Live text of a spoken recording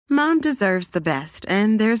Mom deserves the best,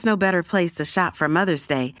 and there's no better place to shop for Mother's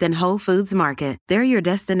Day than Whole Foods Market. They're your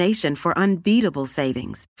destination for unbeatable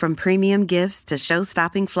savings, from premium gifts to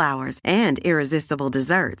show-stopping flowers and irresistible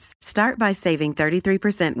desserts. Start by saving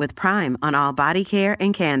 33% with Prime on all body care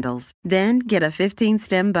and candles. Then get a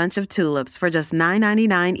 15-stem bunch of tulips for just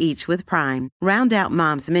 $9.99 each with Prime. Round out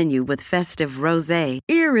Mom's menu with festive rosé,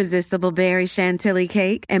 irresistible berry chantilly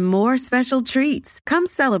cake, and more special treats. Come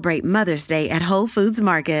celebrate Mother's Day at Whole Foods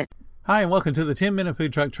Market. Hi, and welcome to the 10-Minute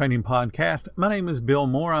Food Truck Training Podcast. My name is Bill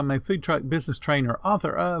Moore. I'm a food truck business trainer,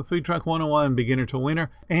 author of Food Truck 101, Beginner to Winner,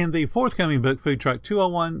 and the forthcoming book, Food Truck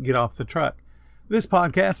 201, Get Off the Truck. This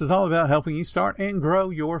podcast is all about helping you start and grow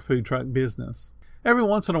your food truck business. Every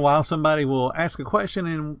once in a while, somebody will ask a question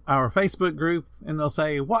in our Facebook group, and they'll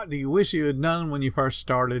say, what do you wish you had known when you first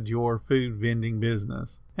started your food vending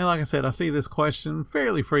business? And like I said, I see this question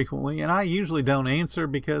fairly frequently, and I usually don't answer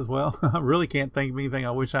because, well, I really can't think of anything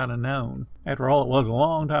I wish I'd have known. After all, it was a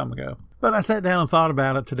long time ago. But I sat down and thought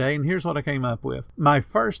about it today, and here's what I came up with. My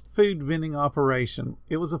first food vending operation,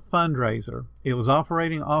 it was a fundraiser. It was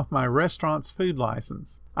operating off my restaurant's food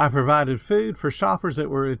license. I provided food for shoppers that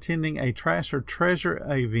were attending a Trash or Treasure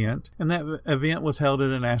event, and that event was held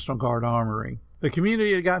at a National Guard armory. The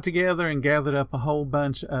community had got together and gathered up a whole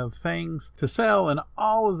bunch of things to sell, and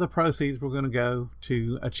all of the proceeds were going to go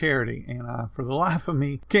to a charity. And I, for the life of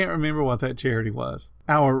me, can't remember what that charity was.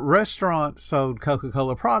 Our restaurant sold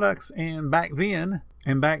Coca-Cola products, and back then,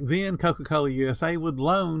 Coca-Cola USA would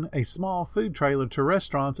loan a small food trailer to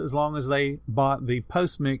restaurants as long as they bought the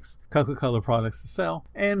post-mix Coca-Cola products to sell,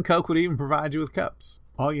 and Coke would even provide you with cups.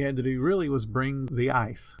 All you had to do really was bring the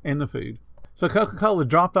ice and the food. So Coca-Cola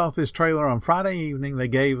dropped off this trailer on Friday evening. They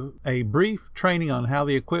gave a brief training on how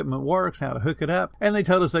the equipment works, how to hook it up, and they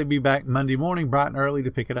told us they'd be back Monday morning bright and early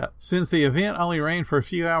to pick it up. Since the event only ran for a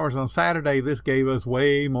few hours on Saturday, this gave us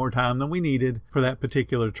way more time than we needed for that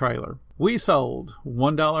particular trailer. We sold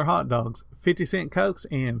 $1 hot dogs, 50-cent Cokes,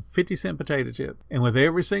 and 50-cent potato chip. And with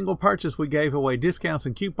every single purchase, we gave away discounts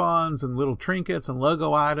and coupons and little trinkets and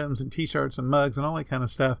logo items and t-shirts and mugs and all that kind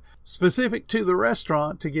of stuff specific to the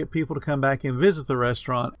restaurant to get people to come back and visit the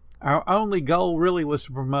restaurant. Our only goal really was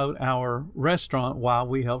to promote our restaurant while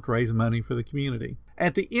we helped raise money for the community.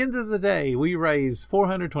 At the end of the day, we raised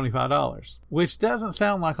 $425, which doesn't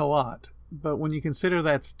sound like a lot. But when you consider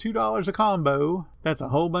that's $2 a combo, that's a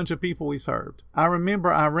whole bunch of people we served. I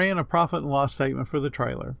remember I ran a profit and loss statement for the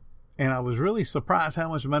trailer, and I was really surprised how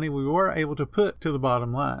much money we were able to put to the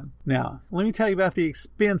bottom line. Now, let me tell you about the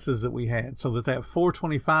expenses that we had so that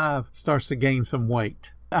 $425 starts to gain some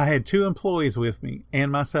weight. I had 2 employees with me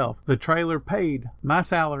and myself. The trailer paid my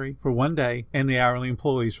salary for one day and the hourly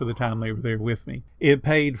employees for the time they were there with me. It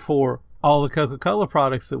paid for all the Coca-Cola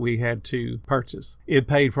products that we had to purchase. It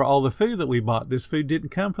paid for all the food that we bought. This food didn't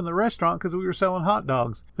come from the restaurant because we were selling hot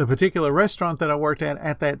dogs. The particular restaurant that I worked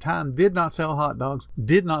at that time did not sell hot dogs,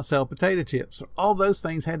 did not sell potato chips. So all those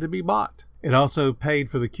things had to be bought. It also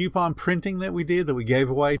paid for the coupon printing that we did, that we gave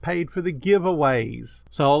away, paid for the giveaways.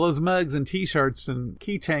 So all those mugs and t-shirts and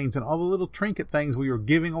keychains and all the little trinket things we were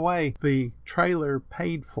giving away, the trailer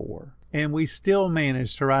paid for. And we still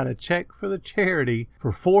managed to write a check for the charity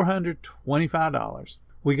for $425.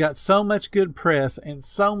 We got so much good press and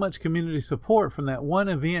so much community support from that one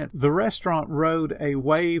event. The restaurant rode a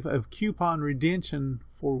wave of coupon redemption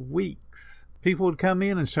for weeks. People would come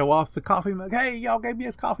in and show off the coffee mug. Hey, y'all gave me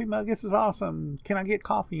this coffee mug. This is awesome. Can I get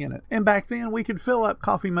coffee in it? And back then, we could fill up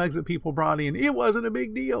coffee mugs that people brought in. It wasn't a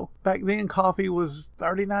big deal. Back then, coffee was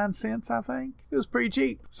 39 cents, I think. It was pretty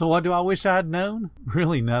cheap. So what do I wish I'd known?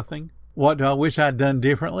 Really nothing. What do I wish I'd done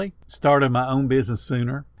differently? Started my own business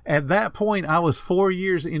sooner. At that point, I was 4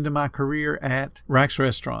 years into my career at Rack's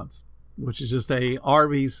Restaurants, which is just a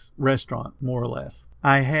Arby's restaurant, more or less.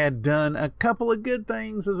 I had done a couple of good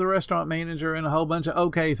things as a restaurant manager and a whole bunch of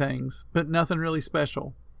okay things, but nothing really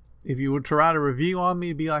special. If you were to write a review on me,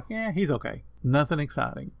 it'd be like, he's okay. Nothing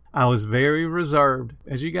exciting. I was very reserved.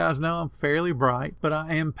 As you guys know, I'm fairly bright, but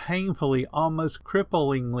I am painfully, almost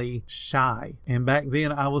cripplingly shy. And back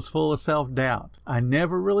then, I was full of self-doubt. I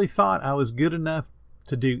never really thought I was good enough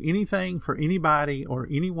to do anything for anybody or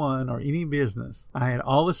anyone or any business. I had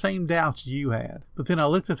all the same doubts you had. But then I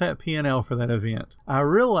looked at that P&L for that event. I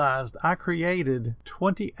realized I created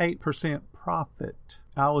 28% profit.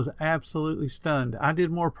 I was absolutely stunned. I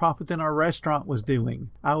did more profit than our restaurant was doing.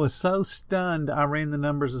 I was so stunned I ran the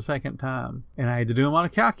numbers a second time. And I had to do them on a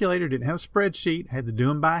calculator, didn't have a spreadsheet, had to do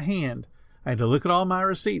them by hand. I had to look at all my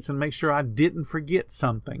receipts and make sure I didn't forget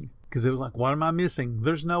something. Because it was like, what am I missing?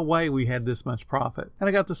 There's no way we had this much profit. And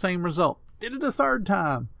I got the same result. Did it a third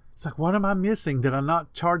time. It's like, what am I missing? Did I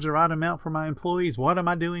not charge the right amount for my employees? What am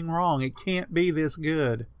I doing wrong? It can't be this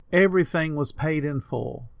good. Everything was paid in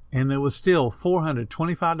full, and there was still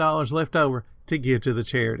 $425 left over to give to the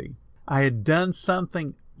charity. I had done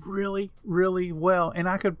something really, really well, and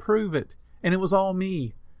I could prove it. And it was all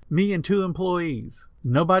me and 2 employees.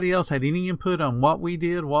 Nobody else had any input on what we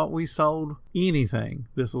did, what we sold, anything.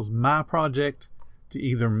 This was my project to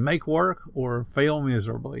either make work or fail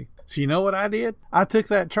miserably. So you know what I did? I took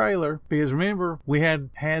that trailer, because remember, we had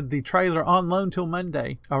the trailer on loan till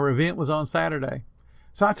Monday. Our event was on Saturday.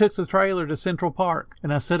 So I took the trailer to Central Park,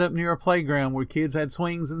 and I set up near a playground where kids had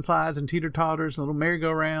swings and slides and teeter-totters and little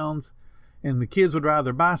merry-go-rounds, and the kids would ride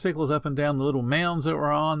their bicycles up and down the little mounds that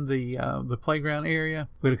were on the playground area.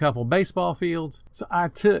 We had a couple of baseball fields. So I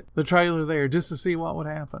took the trailer there just to see what would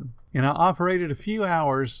happen. And I operated a few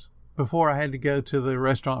hours before I had to go to the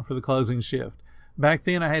restaurant for the closing shift. Back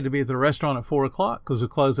then, I had to be at the restaurant at 4 o'clock because we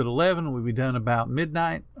closed at 11 and we'd be done about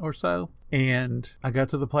midnight or so. And I got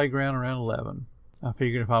to the playground around 11. I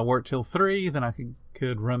figured if I worked till 3, then I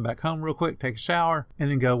could run back home real quick, take a shower,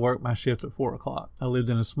 and then go work my shift at 4 o'clock. I lived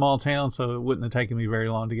in a small town, so it wouldn't have taken me very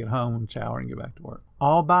long to get home and shower and get back to work.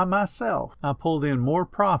 All by myself, I pulled in more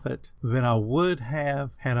profit than I would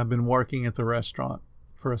have had I been working at the restaurant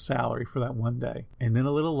for a salary for that one day. And then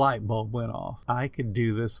a little light bulb went off. I could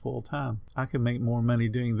do this full time. I could make more money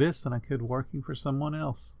doing this than I could working for someone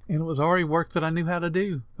else. And it was already work that I knew how to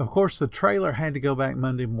do. Of course, the trailer had to go back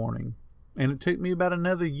Monday morning. And it took me about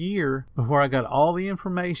another year before I got all the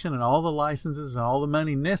information and all the licenses and all the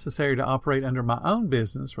money necessary to operate under my own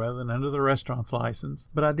business rather than under the restaurant's license.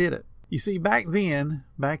 But I did it. You see, back then,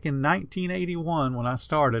 back in 1981 when I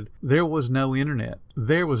started, there was no internet.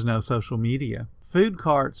 There was no social media. Food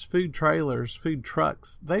carts, food trailers, food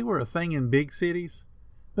trucks, they were a thing in big cities,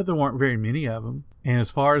 but there weren't very many of them. And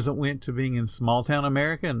as far as it went to being in small town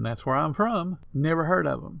America, and that's where I'm from, never heard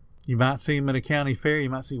of them. You might see them at a county fair. You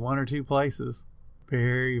might see 1 or 2 places.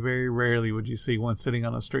 Very, very rarely would you see one sitting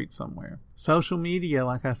on a street somewhere. Social media,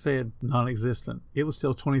 like I said, non-existent. It was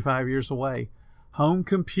still 25 years away. Home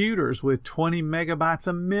computers with 20 megabytes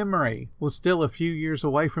of memory was still a few years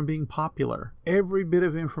away from being popular. Every bit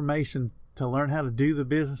of information to learn how to do the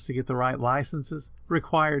business, to get the right licenses,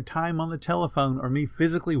 required time on the telephone or me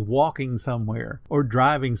physically walking somewhere or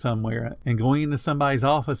driving somewhere and going into somebody's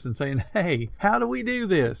office and saying, hey, how do we do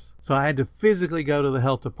this? So I had to physically go to the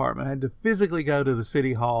health department. I had to physically go to the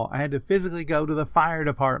city hall. I had to physically go to the fire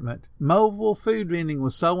department. Mobile food vending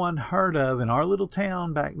was so unheard of in our little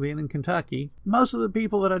town back then in Kentucky. Most of the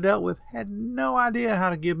people that I dealt with had no idea how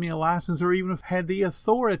to give me a license or even had the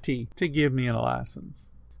authority to give me a license.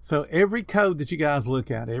 So every code that you guys look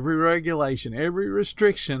at, every regulation, every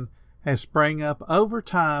restriction has sprang up over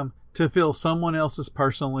time to fill someone else's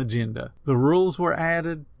personal agenda. The rules were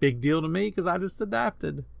added, big deal to me because I just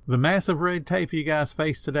adapted. The massive red tape you guys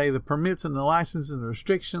face today, the permits and the licenses and the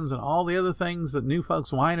restrictions and all the other things that new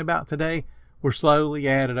folks whine about today were slowly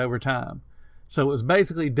added over time. So it was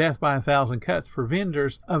basically death by 1,000 cuts for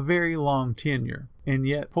vendors, a very long tenure. And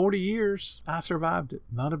yet 40 years, I survived it.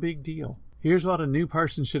 Not a big deal. Here's what a new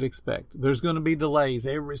person should expect. There's going to be delays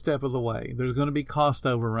every step of the way. There's going to be cost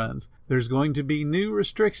overruns. There's going to be new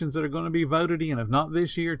restrictions that are going to be voted in, if not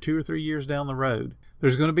this year, 2 or 3 years down the road.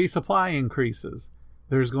 There's going to be supply increases.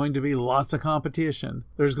 There's going to be lots of competition.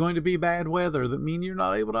 There's going to be bad weather that mean you're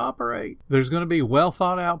not able to operate. There's going to be well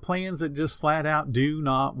thought out plans that just flat out do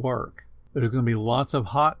not work. There's going to be lots of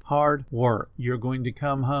hot, hard work. You're going to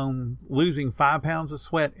come home losing 5 pounds of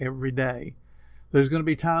sweat every day. There's going to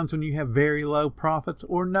be times when you have very low profits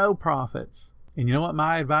or no profits. And you know what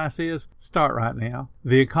my advice is? Start right now.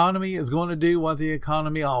 The economy is going to do what the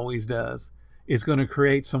economy always does. It's going to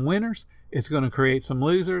create some winners. It's going to create some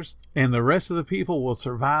losers. And the rest of the people will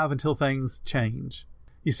survive until things change.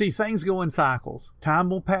 You see, things go in cycles. Time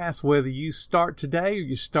will pass whether you start today or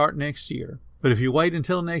you start next year. But if you wait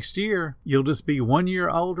until next year, you'll just be 1 year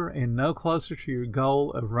older and no closer to your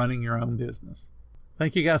goal of running your own business.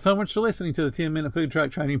 Thank you guys so much for listening to the 10-Minute Food Truck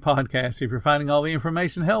Training Podcast. If you're finding all the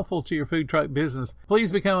information helpful to your food truck business,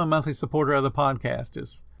 please become a monthly supporter of the podcast.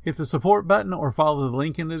 Just hit the support button or follow the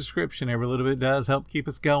link in the description. Every little bit does help keep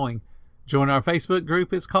us going. Join our Facebook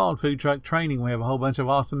group. It's called Food Truck Training. We have a whole bunch of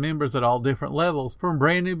awesome members at all different levels, from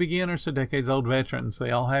brand new beginners to decades-old veterans. They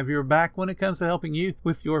all have your back when it comes to helping you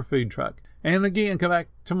with your food truck. And again, come back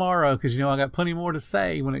tomorrow because I got plenty more to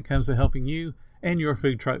say when it comes to helping you and your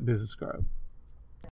food truck business grow.